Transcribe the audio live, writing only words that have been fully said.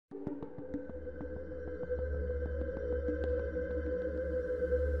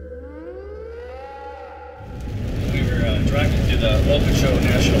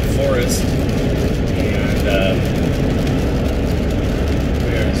National Forest, and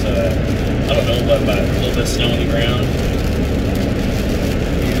there's I don't know, about a little bit of snow on the ground.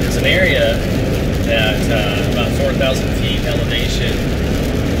 There's an area at about 4,000 feet elevation.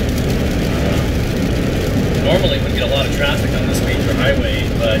 Normally would get a lot of traffic on this major highway,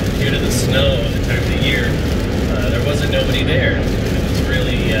 but due to the snow and the time of the year, there wasn't nobody there. It was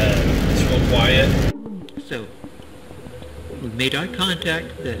really it's real quiet. So we made eye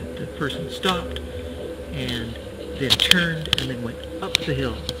contact, the person stopped and then turned and then went up the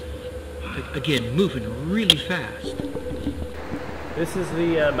hill. Again, moving really fast. This is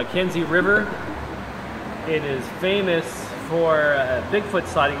the Mackenzie River. It is famous for a Bigfoot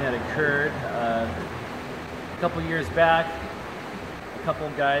sighting that occurred a couple years back. A couple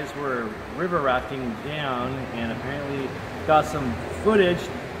guys were river rafting down and apparently got some footage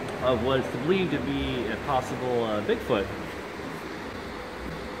of what is believed to be a possible Bigfoot.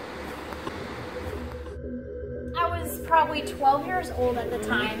 I was probably 12 years old at the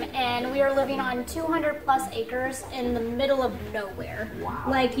time, and we were living on 200 plus acres in the middle of nowhere. Wow.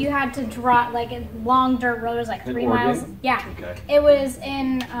 Like, you had to drive, like, a long dirt road was like 3 miles. Yeah. Okay. It was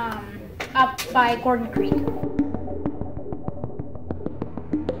in, up by Gordon Creek.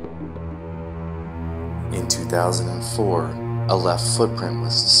 In 2004, a left footprint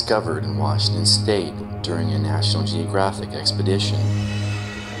was discovered in Washington State during a National Geographic expedition,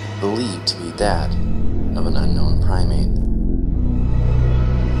 believed to be that of an unknown primate.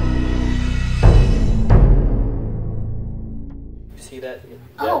 You see that?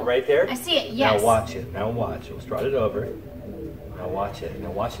 Oh, right there? I see it, yes. Now watch it. Now watch. We'll start it over. Now watch it.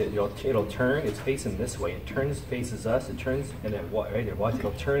 Now watch it. It'll turn. It's facing this way. It turns, faces us. It turns, and then right there. Watch.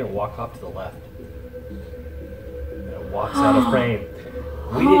 It'll turn and walk off to the left. And it walks out of frame.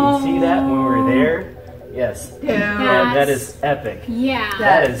 We didn't see that when we were there. Yes. Yeah. That is epic. Yeah.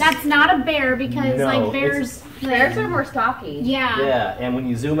 That's not a bear because like bears are more stocky. Yeah. Yeah, and when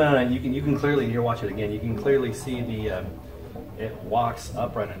you zoom out on it, you can clearly, here, watch it again. You can clearly see the it walks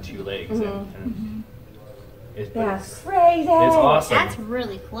upright on 2 legs. That's crazy. It's awesome. That's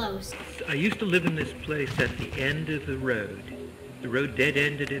really close. I used to live in this place at the end of the road. The road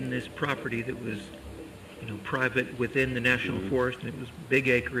dead-ended in this property that was, you know, private within the National Forest, and it was big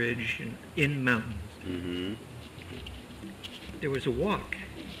acreage and in mountains. There was a walk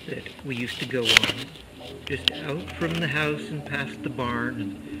that we used to go on, just out from the house and past the barn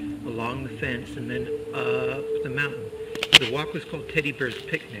and along the fence and then up the mountain. The walk was called Teddy Bear's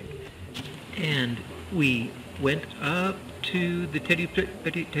Picnic, and we went up to the Teddy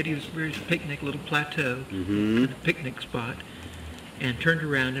Bear's Picnic little plateau, a picnic spot, and turned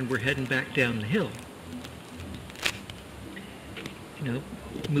around and we're heading back down the hill. You know,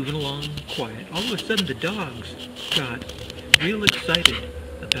 moving along quiet. All of a sudden the dogs got real excited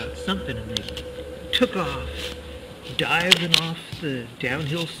about something and they took off, diving off the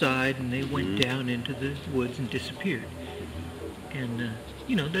downhill side, and they went down into the woods and disappeared. And,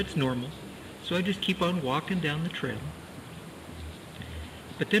 you know, that's normal. So I just keep on walking down the trail.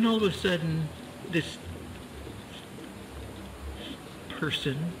 But then all of a sudden, this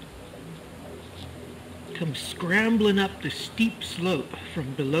person comes scrambling up the steep slope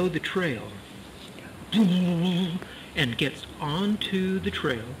from below the trail and gets onto the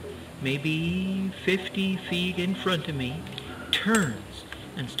trail, maybe 50 feet in front of me, turns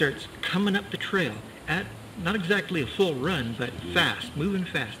and starts coming up the trail at not exactly a full run, but fast, moving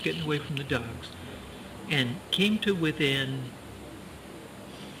fast, getting away from the dogs, and came to within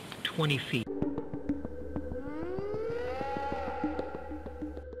 20 feet.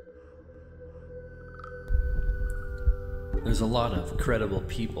 There's a lot of credible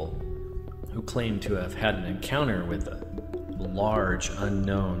people who claim to have had an encounter with a large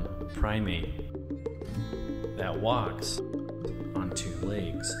unknown primate that walks on 2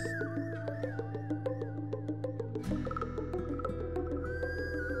 legs.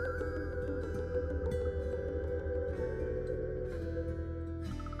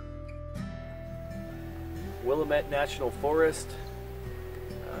 Willamette National Forest.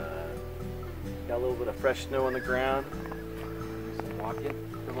 Got a little bit of fresh snow on the ground. Just walking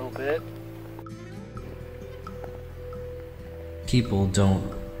for a little bit. People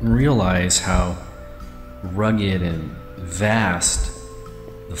don't realize how rugged and vast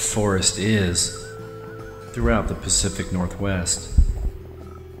the forest is throughout the Pacific Northwest.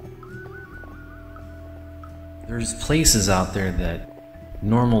 There's places out there that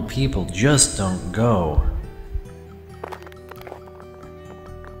normal people just don't go.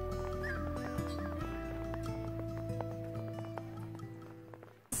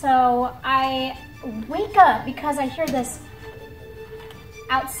 So I wake up because I hear this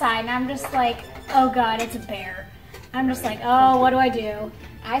outside, and I'm just like, oh God, it's a bear. I'm just like, oh, what do I do?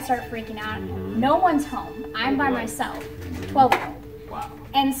 I start freaking out. No one's home. I'm by myself, 12-year-old. Wow.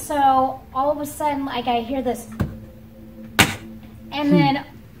 And so all of a sudden, like, I hear this, and then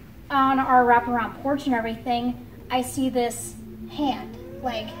on our wraparound porch and everything, I see this hand,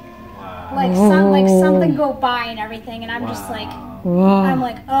 like something go by and everything, and I'm just like, I'm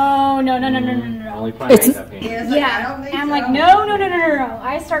like, oh no. Yeah, and I'm like, no.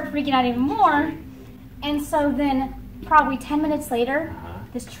 I start freaking out even more, and so then probably 10 minutes later,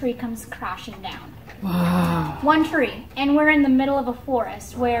 this tree comes crashing down. Wow. One tree, and we're in the middle of a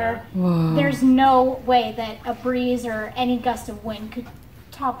forest where there's no way that a breeze or any gust of wind could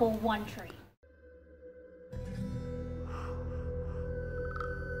topple one tree.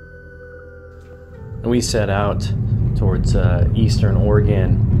 We set out towards eastern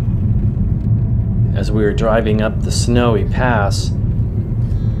Oregon. As we were driving up the snowy pass,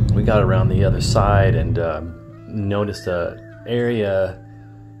 we got around the other side and noticed an area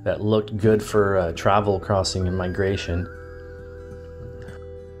that looked good for travel, crossing, and migration.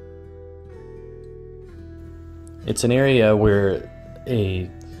 It's an area where a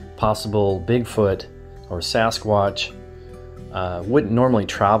possible Bigfoot or Sasquatch wouldn't normally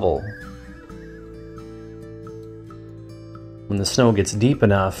travel. When the snow gets deep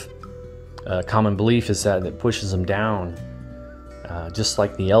enough, a common belief is that it pushes them down, just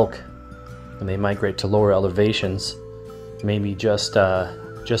like the elk when they migrate to lower elevations, maybe just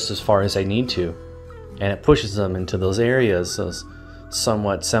as far as they need to, and it pushes them into those areas, those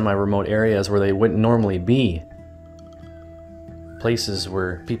somewhat semi-remote areas where they wouldn't normally be, places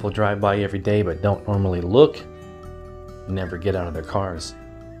where people drive by every day but don't normally look, never get out of their cars.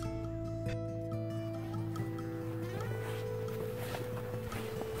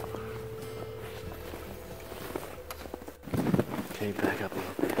 Okay, back up a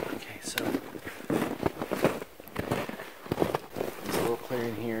little bit. Okay, so there's a little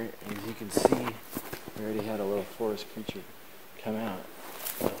clearing here. As you can see, we already had a little forest creature come out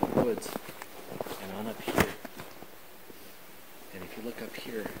of the woods and on up here. And if you look up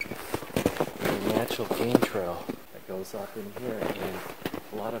here, there's a natural game trail that goes up in here, and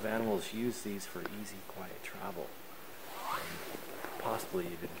a lot of animals use these for easy, quiet travel, and possibly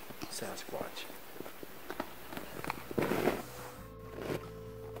even Sasquatch.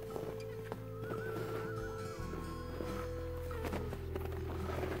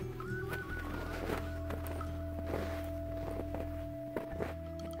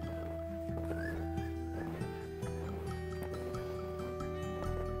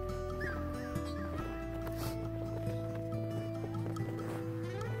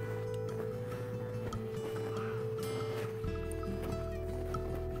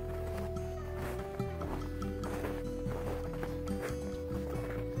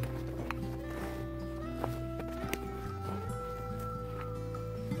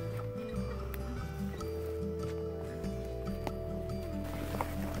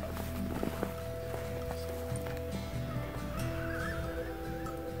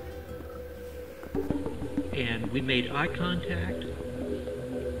 And we made eye contact.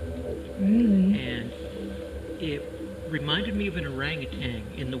 Really? And it reminded me of an orangutan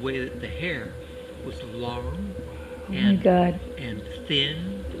in the way that the hair was long Oh my God. and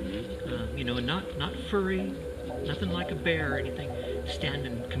thin, not furry, nothing like a bear or anything,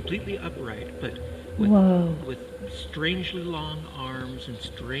 standing completely upright, but with strangely long arms and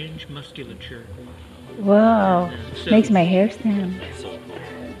strange musculature. Wow. And, so Makes my hair stand.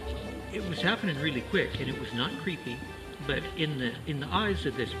 it was happening really quick, and it was not creepy, but in the eyes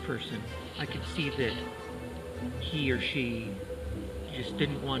of this person, I could see that he or she just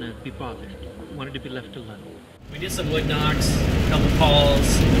didn't want to be bothered, wanted to be left alone. We did some wood knocks, a couple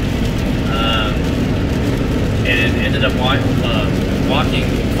calls, and ended up walking,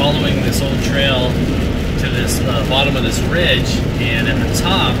 following this old trail to this bottom of this ridge, and at the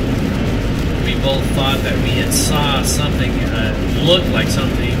top, we both thought that we had saw something, looked like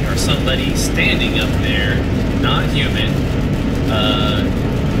something or somebody standing up there, not human,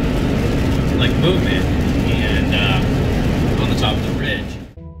 like movement, and on the top of the ridge.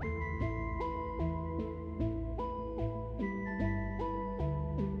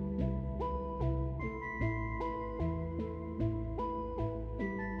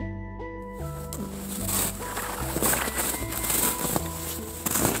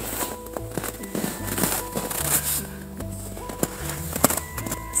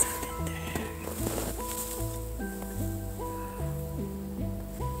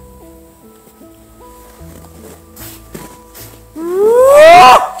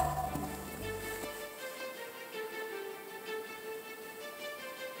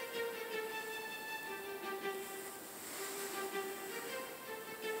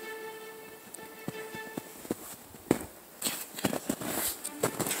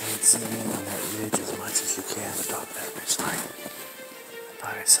 zoom in on that ridge as much as you can atop that ridge line.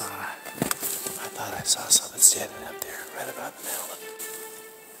 I thought I saw something standing up there, right about in the middle of it.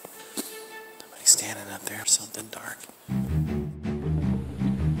 Somebody standing up there, something dark.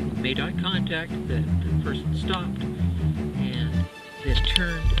 Made eye contact, the person stopped, and then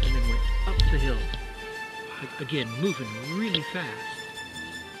turned and then went up the hill. Again, moving really fast.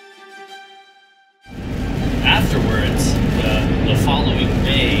 Afterwards, the following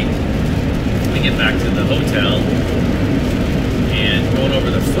day, we get back to the hotel and going over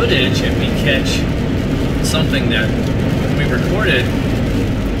the footage, and we catch something that we recorded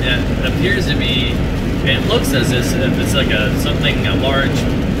that appears to be, it looks as if it's like a large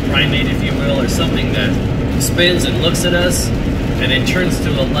primate, if you will, or something that spins and looks at us and then turns to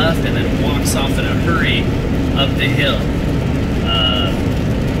the left and then walks off in a hurry up the hill.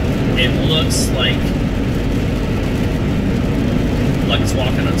 It looks like it's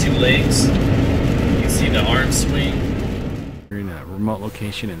walking on two legs. You can see the arms swing. We're in a remote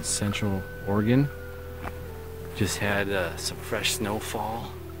location in Central Oregon. Just had some fresh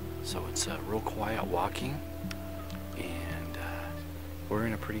snowfall, so it's real quiet walking, and we're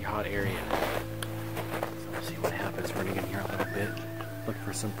in a pretty hot area. So we'll see what happens. We're gonna get in here a little bit, look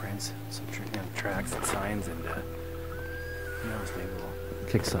for some prints, some tracks and signs, and who knows, maybe we'll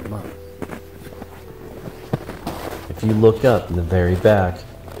kick something up. If you look up in the very back,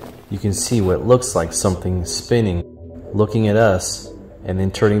 you can see what looks like something spinning, looking at us, and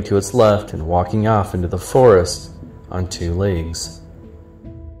then turning to its left and walking off into the forest on two legs.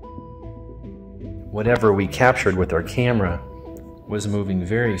 Whatever we captured with our camera was moving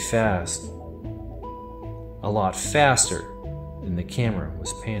very fast, a lot faster than the camera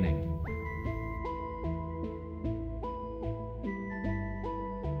was panning.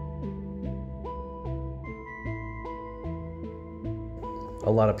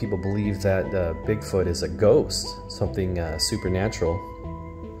 A lot of people believe that Bigfoot is a ghost, something supernatural.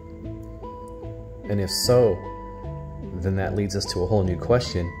 And if so, then that leads us to a whole new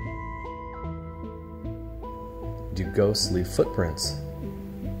question. Do ghosts leave footprints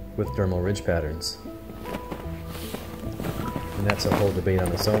with dermal ridge patterns? And that's a whole debate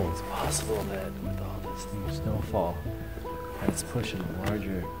on its own. It's possible that with all this new snowfall, that it's pushing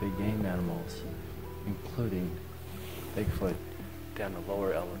larger big game animals, including Bigfoot, down to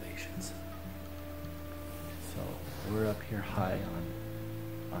lower elevations. So we're up here high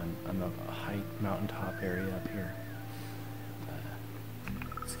on the high mountaintop area up here.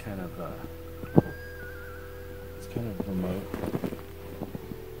 It's kind of remote.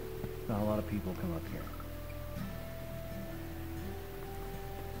 Not a lot of people come up here.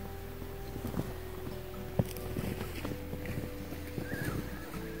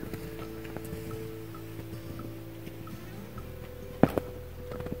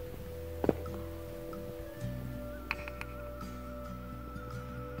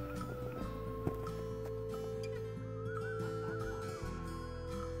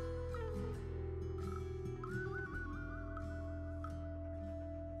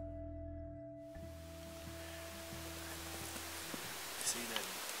 See that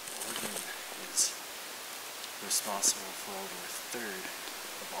Oregon is responsible for over a third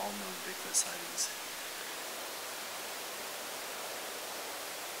of all known Bigfoot sightings.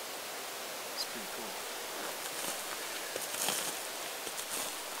 It's pretty cool.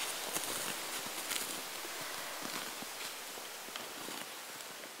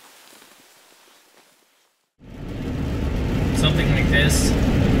 Something like this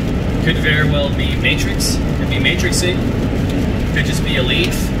could very well be Matrix, could be Matrixy. Could just be a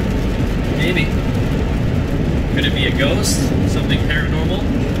leaf, maybe. Could it be a ghost? Something paranormal?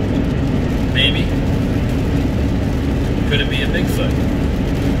 Maybe. Could it be a Bigfoot?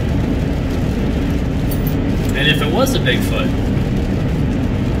 And if it was a Bigfoot,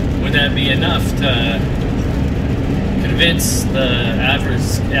 would that be enough to convince the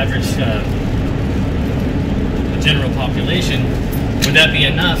average the general population? Would that be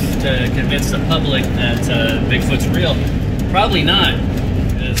enough to convince the public that Bigfoot's real? Probably not,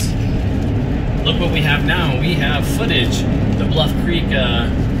 because look what we have now. We have footage, the Bluff Creek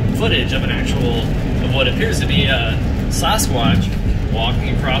footage of of what appears to be a Sasquatch walking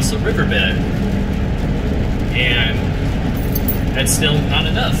across a riverbed. And that's still not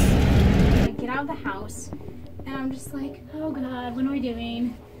enough. I get out of the house, and I'm just like, oh God, what am I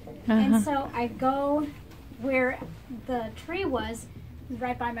doing? And so I go where the tree was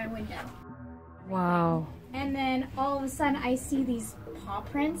right by my window. Wow. And then all of a sudden I see these paw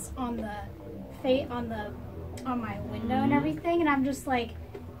prints on my window and everything, and I'm just like,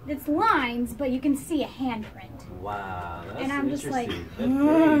 it's lines, but you can see a handprint. Wow, that's And I'm just like, interesting. That's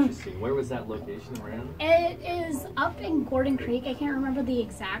very interesting. Where was that location around? It is up in Gordon Creek. I can't remember the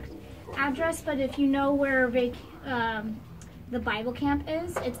exact address, but if you know where the Bible camp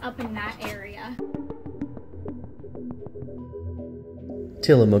is, it's up in that area.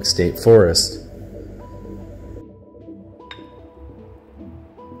 Tillamook State Forest.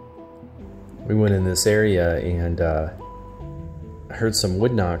 We went in this area and heard some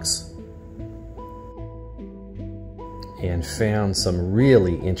wood knocks and found some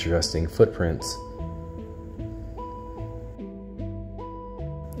really interesting footprints.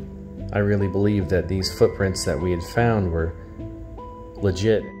 I really believe that these footprints that we had found were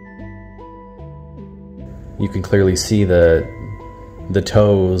legit. You can clearly see the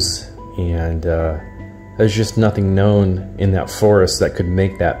toes, and there's just nothing known in that forest that could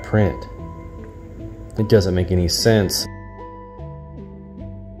make that print. It doesn't make any sense.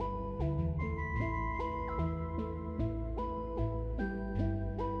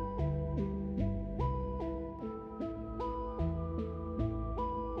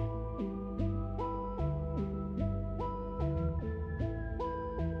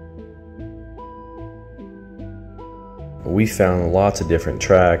 We found lots of different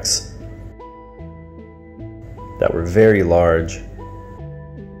tracks that were very large,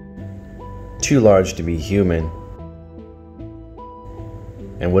 too large to be human,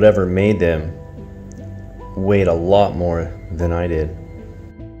 and whatever made them weighed a lot more than I did.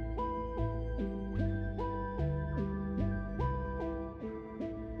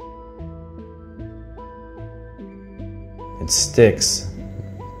 And sticks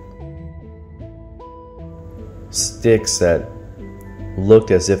that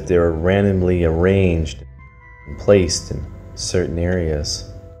looked as if they were randomly arranged and placed in certain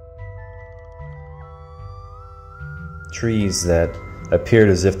areas. Trees that appeared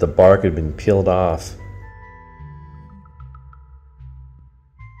as if the bark had been peeled off.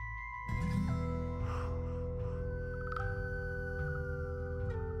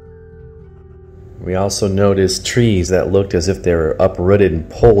 We also noticed trees that looked as if they were uprooted and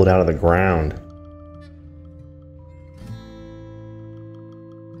pulled out of the ground.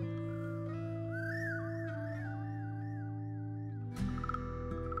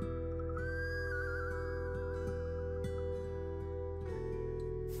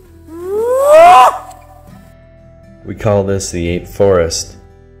 We call this the Ape Forest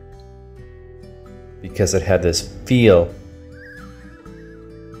because it had this feel.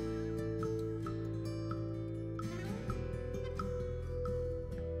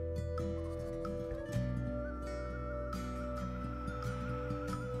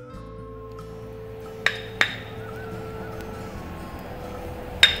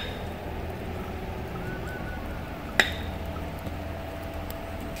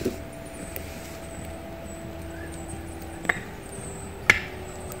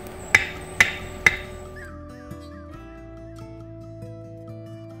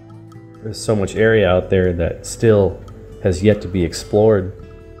 There's so much area out there that still has yet to be explored.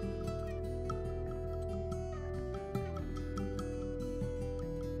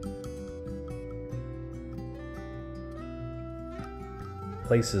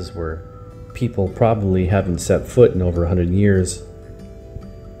 Places where people probably haven't set foot in over 100 years.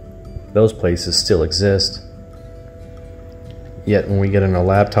 Those places still exist. Yet when we get on our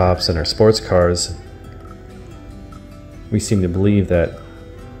laptops and our sports cars, we seem to believe that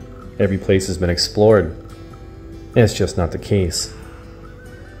every place has been explored. And it's just not the case.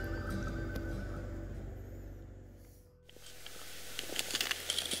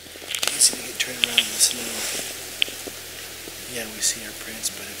 See if we can turn around in the snow. Yeah, we see our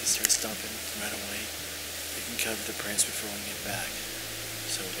prints, but if it starts dumping right away, we can cover the prints before we get back.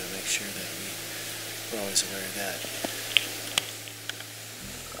 So we gotta make sure that we're always aware of that.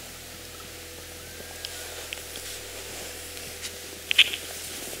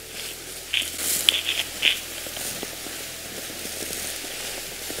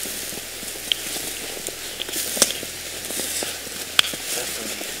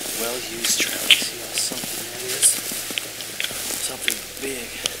 Well-used trail. See how something that is? Something big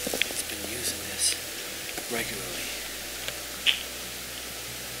has been using this regularly.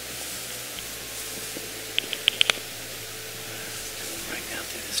 Right down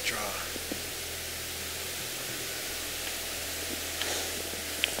through this draw.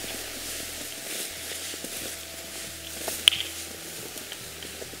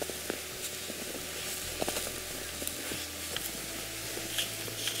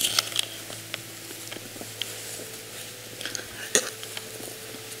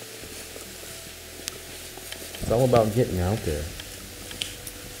 It's all about getting out there.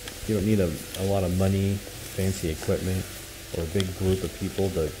 You don't need a lot of money, fancy equipment or a big group of people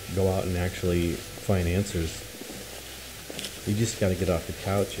to go out and actually find answers. You just got to get off the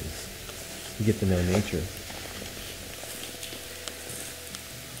couch and get to know nature.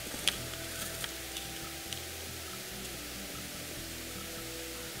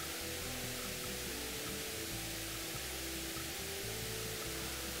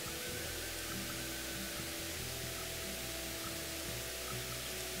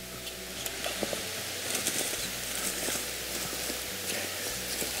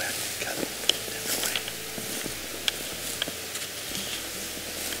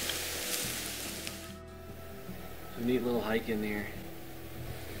 Neat little hike in there.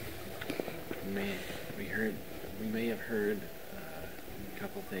 We may have heard a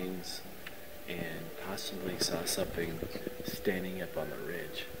couple things and possibly saw something standing up on the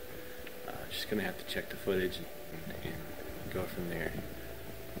ridge. Just gonna have to check the footage and go from there.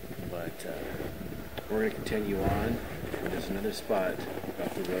 But we're gonna continue on. There's another spot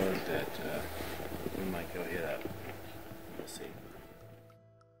up the road that we might go hit up. We'll see.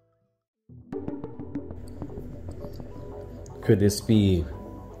 Could this be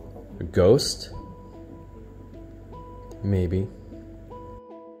a ghost? Maybe.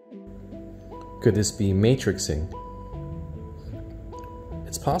 Could this be matrixing?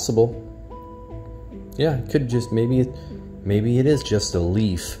 It's possible. Yeah, it could just, maybe it is just a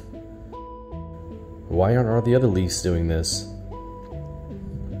leaf. Why aren't all the other leaves doing this?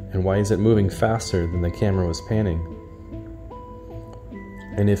 And why is it moving faster than the camera was panning?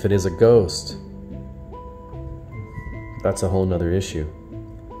 And if it is a ghost, that's a whole nother issue.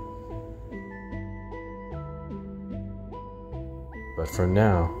 But for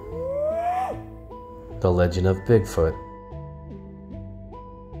now, the legend of Bigfoot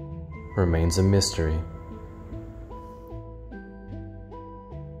remains a mystery.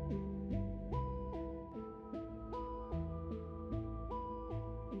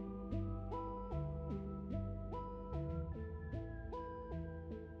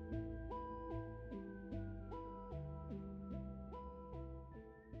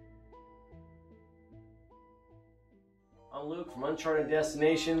 I'm Luke from Uncharted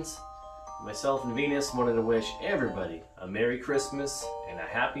Destinations. Myself and Venus wanted to wish everybody a Merry Christmas and a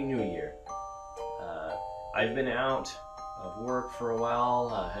Happy New Year. I've been out of work for a while,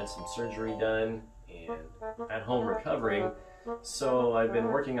 had some surgery done, and at home recovering. So I've been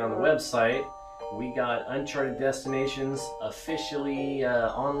working on the website. We got Uncharted Destinations officially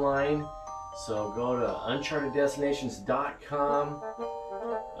online. So go to uncharteddestinations.com,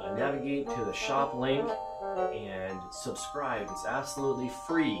 navigate to the shop link, and subscribe. It's absolutely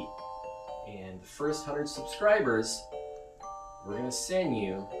free. And the first 100 subscribers, we're gonna send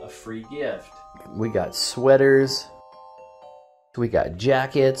you a free gift. We got sweaters, we got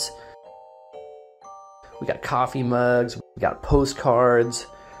jackets, we got coffee mugs, we got postcards,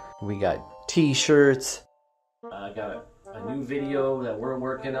 we got t-shirts. I got a new video that we're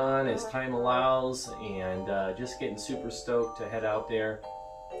working on as time allows, and just getting super stoked to head out there.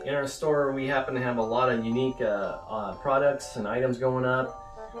 In our store, we happen to have a lot of unique products and items going up.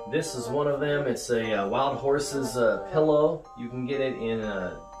 This is one of them. It's a Wild Horses pillow. You can get it in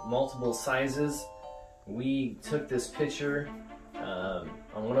multiple sizes. We took this picture on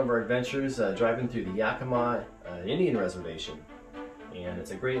one of our adventures driving through the Yakima Indian Reservation. And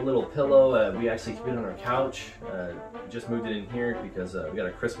it's a great little pillow. We actually keep it on our couch. Just moved it in here because we got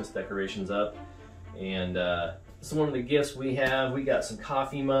our Christmas decorations up. And this is one of the gifts we have. We got some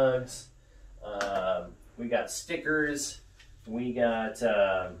coffee mugs. We got stickers. We got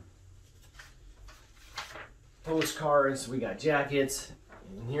postcards. We got jackets.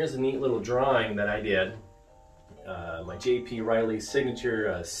 And here's a neat little drawing that I did. My J.P. Riley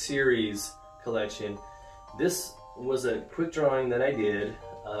signature series collection. This was a quick drawing that I did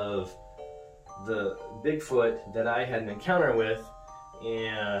of the Bigfoot that I had an encounter with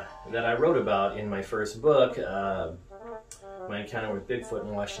and that I wrote about in my first book, My Encounter with Bigfoot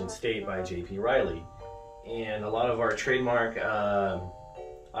in Washington State by J.P. Riley. And a lot of our trademark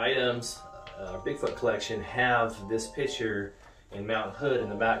items, our Bigfoot collection, have this picture in Mount Hood in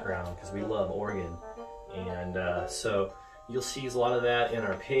the background because we love Oregon. And so you'll see a lot of that in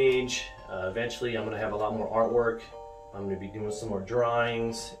our page. Eventually I'm going to have a lot more artwork. I'm going to be doing some more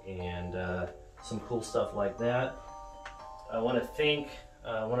drawings and some cool stuff like that. I want to thank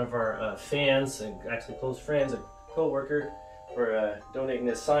one of our fans, and actually close friends, a co-worker, for donating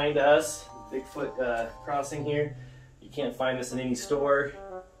this sign to us, Bigfoot crossing here. You can't find this in any store.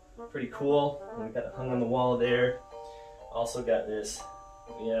 Pretty cool. We got it hung on the wall there. Also got this,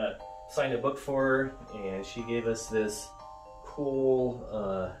 signed a book for her, and she gave us this cool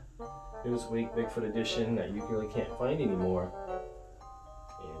Newsweek Bigfoot edition that you really can't find anymore.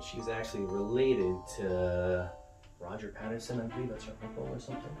 And she's actually related to Roger Patterson, I believe that's her uncle or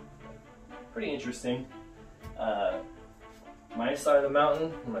something. Pretty interesting. My side of the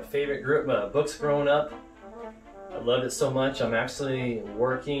mountain, my favorite books growing up. I loved it so much. I'm actually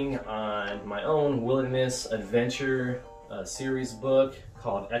working on my own wilderness adventure series book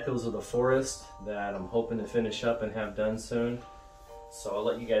called Echoes of the Forest that I'm hoping to finish up and have done soon. So I'll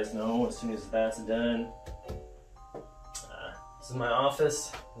let you guys know as soon as that's done. This is my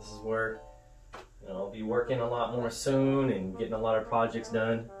office. This is where I'll be working a lot more soon and getting a lot of projects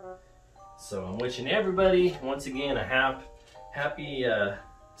done. So I'm wishing everybody, once again, a happy,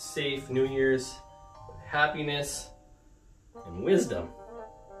 safe New Year's. Happiness and wisdom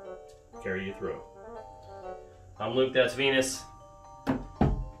carry you through. I'm Luke, that's Venus.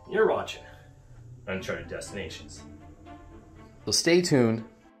 You're watching Uncharted Destinations. So stay tuned,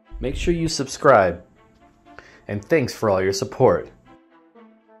 make sure you subscribe, and thanks for all your support.